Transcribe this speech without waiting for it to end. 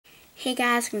Hey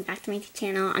guys, welcome back to my YouTube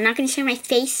channel. I'm not going to show my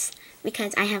face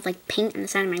because I have like paint on the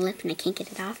side of my lip and I can't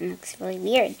get it off and it looks really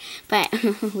weird. But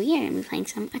weird, I'm playing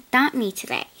some Adopt Me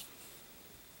today.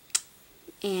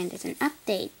 And there's an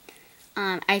update.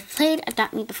 I've played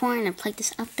Adopt Me before and I played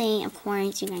this update, of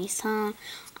course, you guys saw.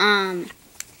 Let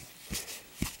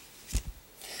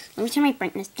me turn my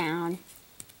brightness down.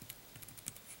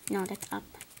 No, that's up.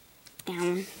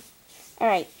 Down.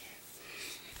 Alright.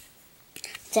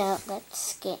 So,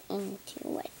 let's get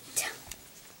into it.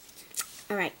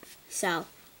 Alright, so,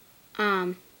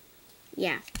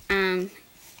 yeah,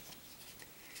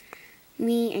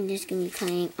 me and just gonna be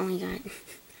playing, oh my god,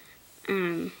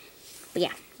 but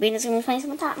yeah, we're just gonna be playing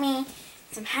some Adopt Me,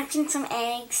 some hatching some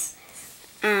eggs,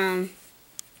 and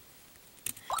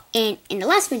in the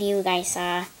last video you guys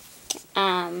saw,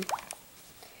 I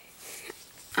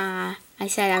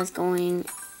said I was going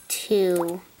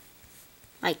to,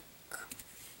 like,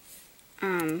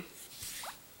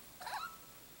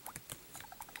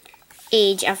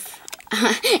 age up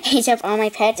all my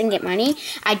pets and get money.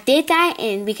 I did that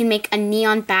and we can make a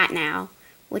neon bat now,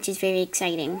 which is very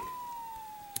exciting.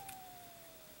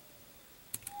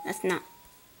 That's not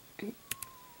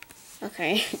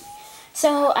okay.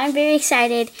 So I'm very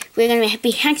excited. We're gonna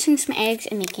be hatching some eggs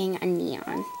and making a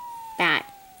neon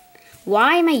bat.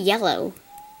 Why am I yellow?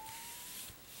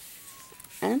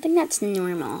 I don't think that's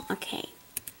normal. Okay,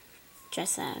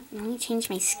 dress up. Let me change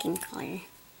my skin color.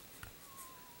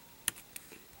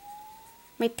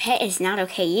 My pet is not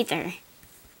okay either.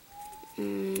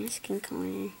 Skin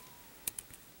color.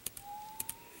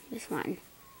 This one.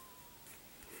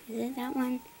 Is it that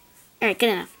one? Alright, good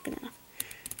enough, good enough.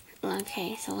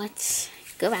 Okay, so let's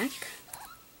go back.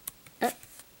 Oh,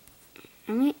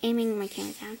 I'm aiming my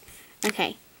camera down.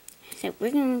 Okay, so we're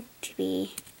going to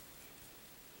be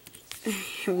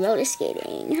roller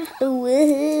skating.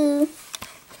 Woohoo!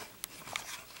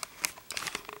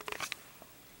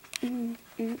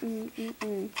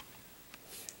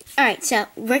 Alright, so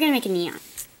we're gonna make a neon.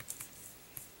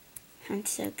 I'm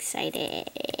so excited.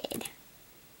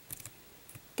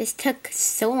 This took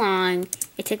so long.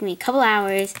 It took me a couple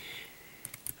hours.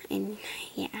 And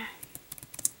yeah.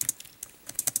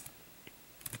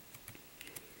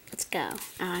 Let's go.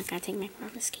 Oh, I gotta take my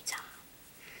roller skates off.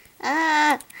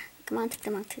 Ah! Come on, take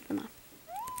them off, take them off.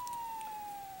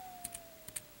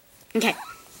 Okay.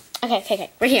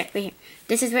 Okay. We're here.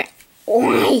 This is where.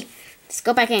 Why? Let's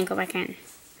go back in, Oh my god.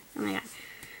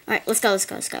 Alright, let's go.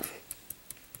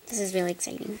 This is really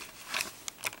exciting.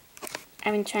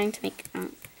 I've been trying to make,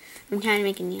 I'm trying to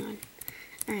make a neon.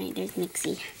 Alright, there's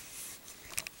Nixie.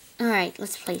 Alright,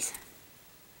 let's place.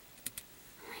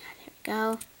 Oh my god,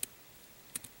 there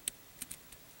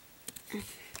we go.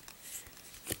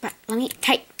 But let me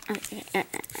type.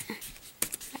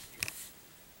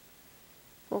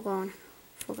 Full on.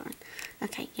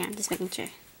 Okay, yeah, I'm just making sure.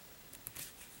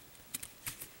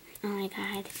 Oh my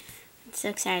god. I'm so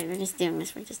excited. We're just doing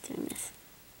this.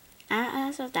 I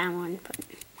also have that one, but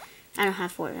I don't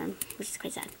have 4 of them, which is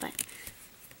quite sad, but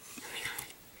oh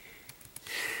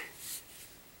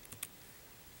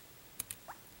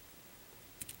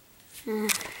my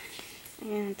god. I'm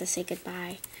gonna have to say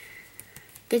goodbye.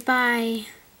 Goodbye,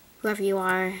 whoever you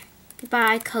are.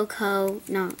 Goodbye, Coco.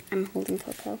 No, I'm holding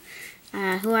Coco.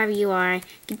 Whoever you are.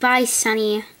 Goodbye,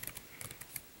 Sunny.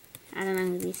 I don't know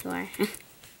who these two are.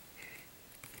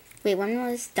 Wait, one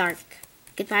was Dark.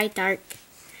 Goodbye, Dark.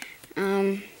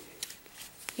 Ready,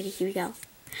 here we go.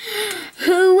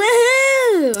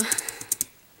 Woohoo!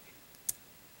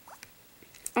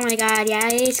 Oh my god, yeah,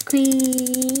 it's Queen.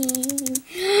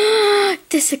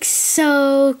 This looks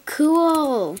so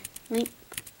cool. Wait,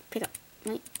 pick up.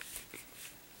 Wait.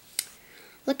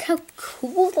 Look how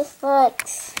cool this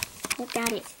looks. Look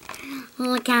at it.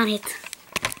 Oh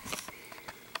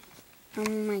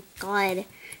my god.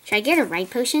 Should I get a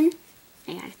ride potion?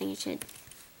 Yeah, I think I should.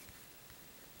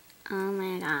 Oh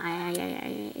my god.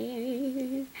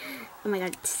 Oh my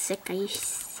god, it's sick. Are you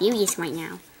serious right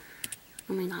now?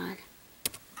 Oh my god.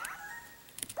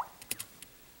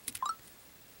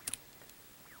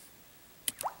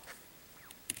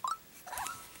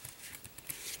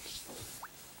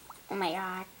 Oh my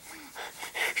god.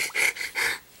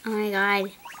 Oh my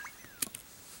god.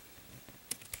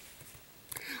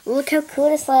 Look how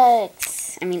cool this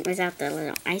looks. I mean, without the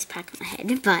little ice pack on my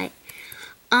head, but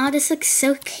oh, this looks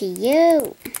so cute.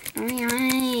 Oh my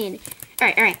god.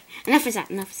 Alright. Enough of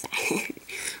that. Oh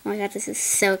my god, this is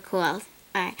so cool.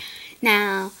 Alright.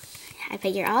 Now, I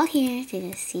bet you're all here to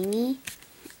just see me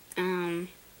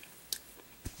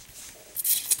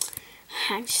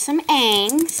hatch some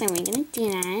eggs. So we're gonna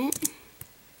do that.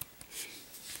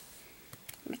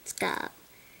 Let's go.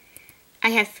 I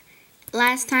have,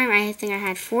 last time I think I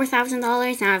had $4,000. Now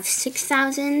I have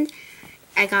 $6,000.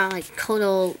 I got like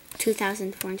total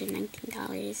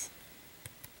 $2,419.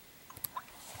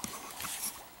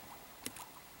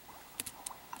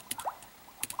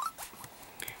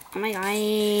 Oh my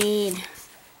god.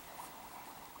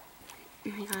 Oh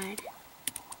my god.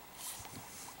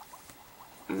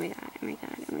 Oh my god, oh my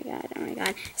god, oh my god, oh my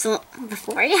god. So,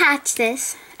 before I hatch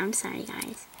this, I'm sorry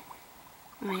guys.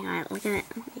 Oh my god, look at it.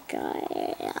 Oh my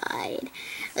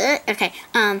god. Okay,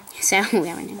 so we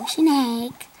have an ocean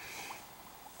egg.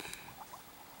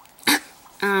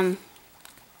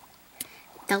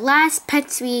 The last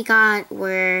pets we got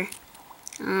were,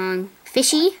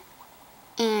 Fishy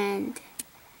and,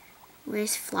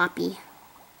 where's Floppy?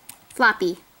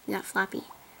 Floppy. We got Floppy.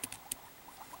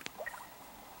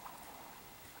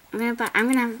 I'm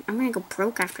gonna go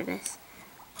broke after this.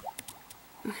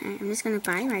 Okay, I'm just gonna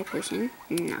buy a ride potion.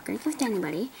 I'm not gonna give it to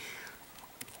anybody.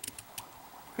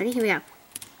 Ready? Here we go.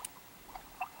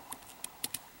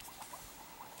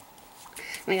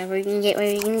 Oh my god, what are we gonna get? What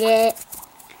are we gonna get?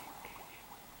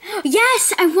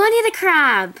 Yes! I wanted a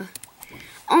crab!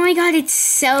 Oh my god, it's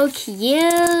so cute!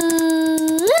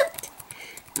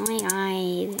 Oh my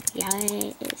god,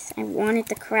 yes, I wanted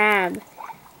the crab.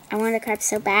 I wanted the crab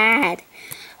so bad.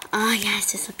 Oh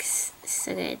yes, this looks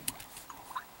so good.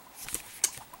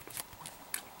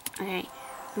 Okay,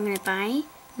 I'm gonna buy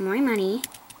more money.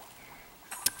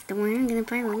 Don't worry, I'm gonna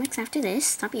buy Robux after this.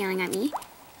 Stop yelling at me.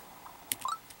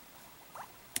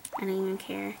 I don't even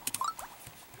care.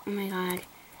 Oh my god.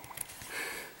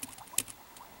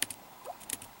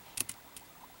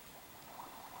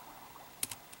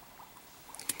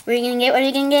 What are you gonna get? What are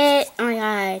you gonna get? Oh my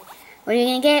god. What are you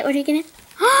gonna get? What are you gonna...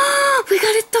 Oh, we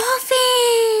got a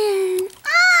dolphin!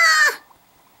 Ah!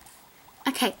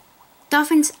 Okay.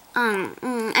 Dolphins,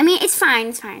 I mean, it's fine,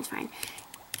 it's fine, it's fine.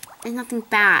 There's nothing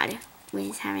bad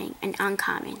with having an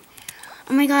uncommon.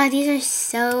 Oh my god, these are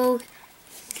so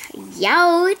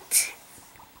cute.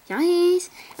 Guys,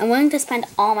 I'm willing to spend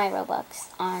all my Robux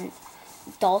on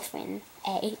dolphin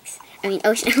eggs. I mean,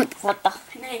 ocean, what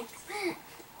dolphin eggs?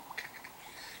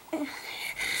 Oh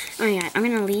my god, I'm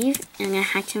gonna leave and I'm gonna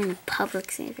hatch him in a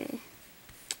public server.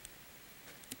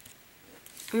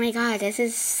 Oh my god, this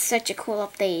is such a cool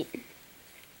update.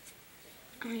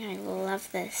 Oh my god, I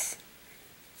love this.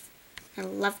 I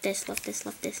love this, love this,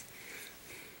 love this.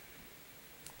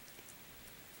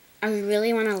 I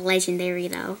really want a legendary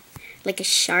though. Like a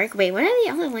shark. Wait, what are the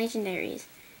other legendaries?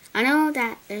 I know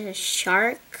that there's a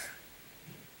shark.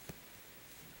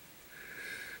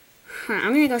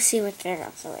 I'm gonna go see what there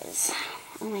also is.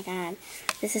 Oh my god.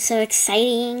 This is so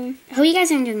exciting. I hope you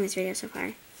guys are enjoying this video so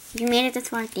far. If you made it this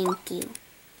far, thank you.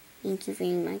 Thank you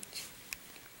very much.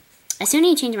 I still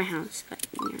need to change my house, but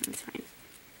yeah, that's fine.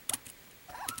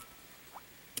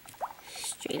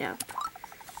 Straight up.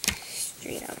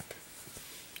 Straight up.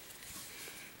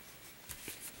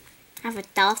 I have a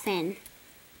dolphin.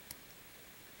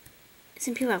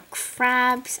 Some people have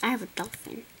crabs. I have a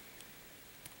dolphin.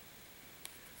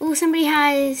 Ooh, somebody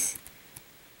has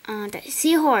the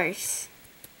seahorse.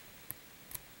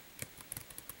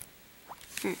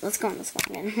 Alright, let's go on, let's go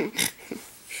on again.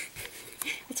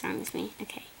 What's wrong with me?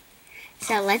 Okay.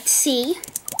 So let's see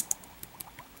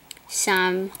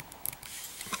some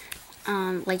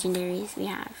legendaries we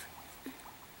have.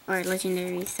 Or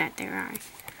legendaries that there are.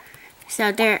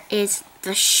 So there is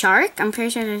the shark. I'm pretty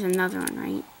sure there's another one,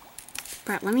 right?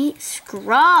 But let me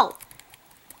scroll.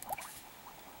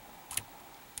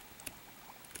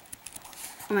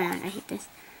 Oh my god, I hate this.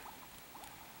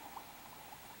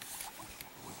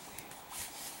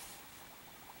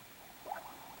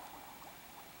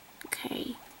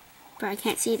 Okay. But I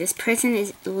can't see. This person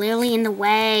is literally in the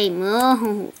way.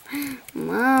 Move.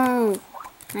 Move.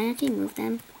 Can I actually move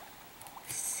them?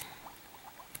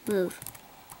 Move.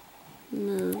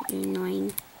 Move, you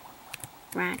annoying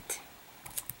rat.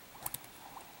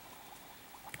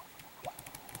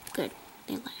 Good.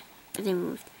 They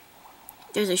moved.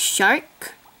 There's a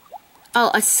shark. Oh,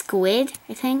 a squid,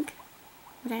 I think.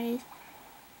 What that is.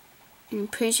 I'm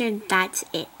pretty sure that's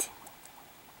it.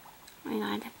 Oh my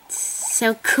god, that's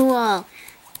so cool.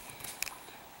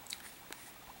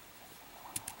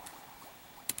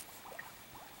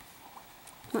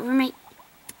 What were my...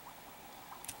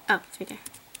 Oh, it's right there.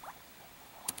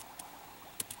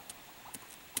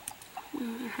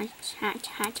 Hatch, hatch,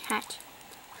 hatch, hatch.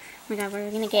 Oh my god, what are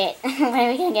we gonna get? What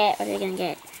are we gonna get? What are we gonna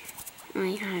get? Oh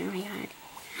my god, oh my god.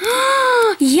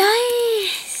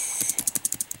 Yes!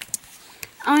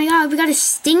 Oh my god, we got a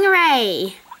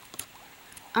stingray!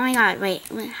 Oh my god, wait,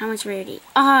 how much rarity?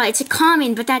 Oh, it's a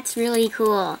common, but that's really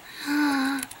cool.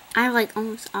 I have like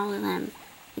almost all of them,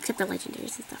 except the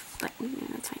legendaries and stuff. But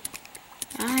that's fine.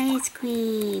 Ice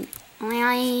Queen. Oh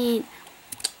my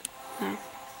god.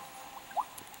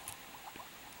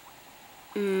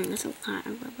 That's a lot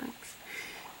of Robux.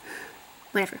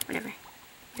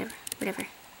 Whatever.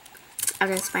 I'll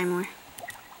just buy more.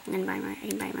 I can buy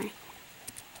more.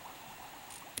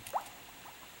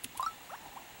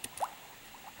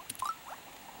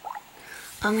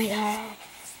 Oh my god.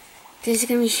 This is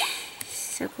gonna be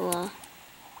so cool.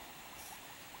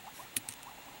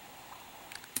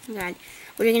 Oh my god.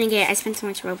 What are we gonna get? I spent so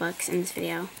much Robux in this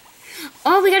video.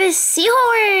 Oh, we got a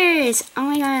seahorse! Oh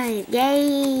my god.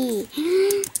 Yay!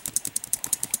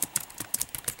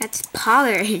 That's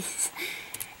Poggers.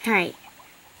 Alright.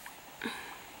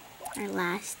 Our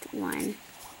last one.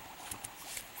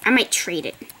 I might trade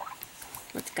it.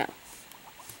 Let's go.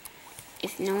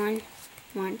 If no one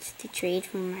wants to trade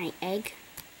for my egg,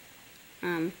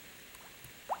 I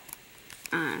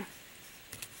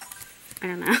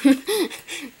don't know.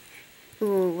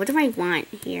 Ooh, what do I want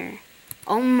here?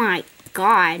 Oh my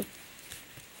god.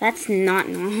 That's not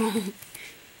normal.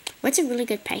 What's a really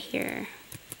good pet here?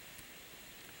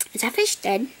 Is that fish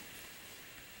dead?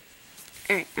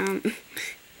 Alright,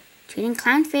 trading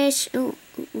clownfish. Ooh.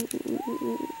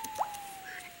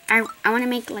 I want to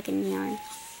make like a neon.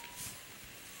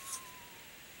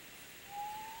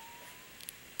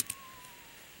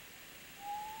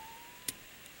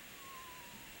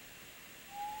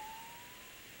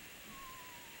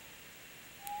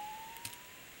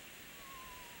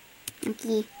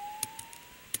 Okay.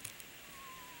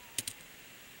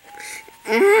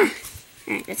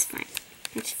 Alright, that's fine.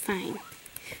 That's fine.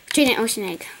 Trade an ocean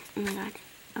egg. Oh my god.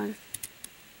 Oh.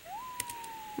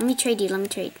 Let me trade you. Let me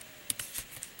trade.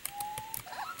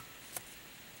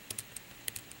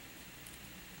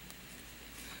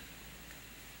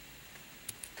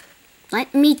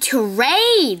 Let me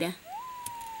trade!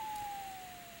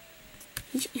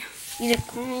 You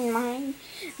decline mine.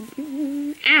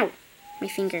 Ow! My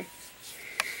finger.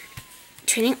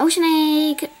 Trading ocean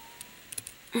egg.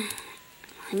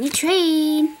 Let me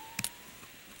trade.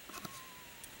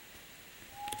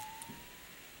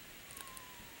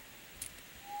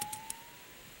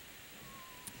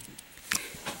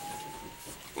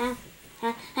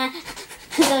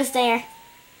 Who goes there?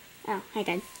 Oh, hi,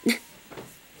 Dad.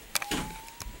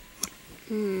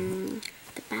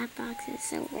 The bat box is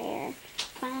so rare.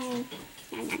 Fine.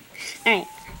 Alright.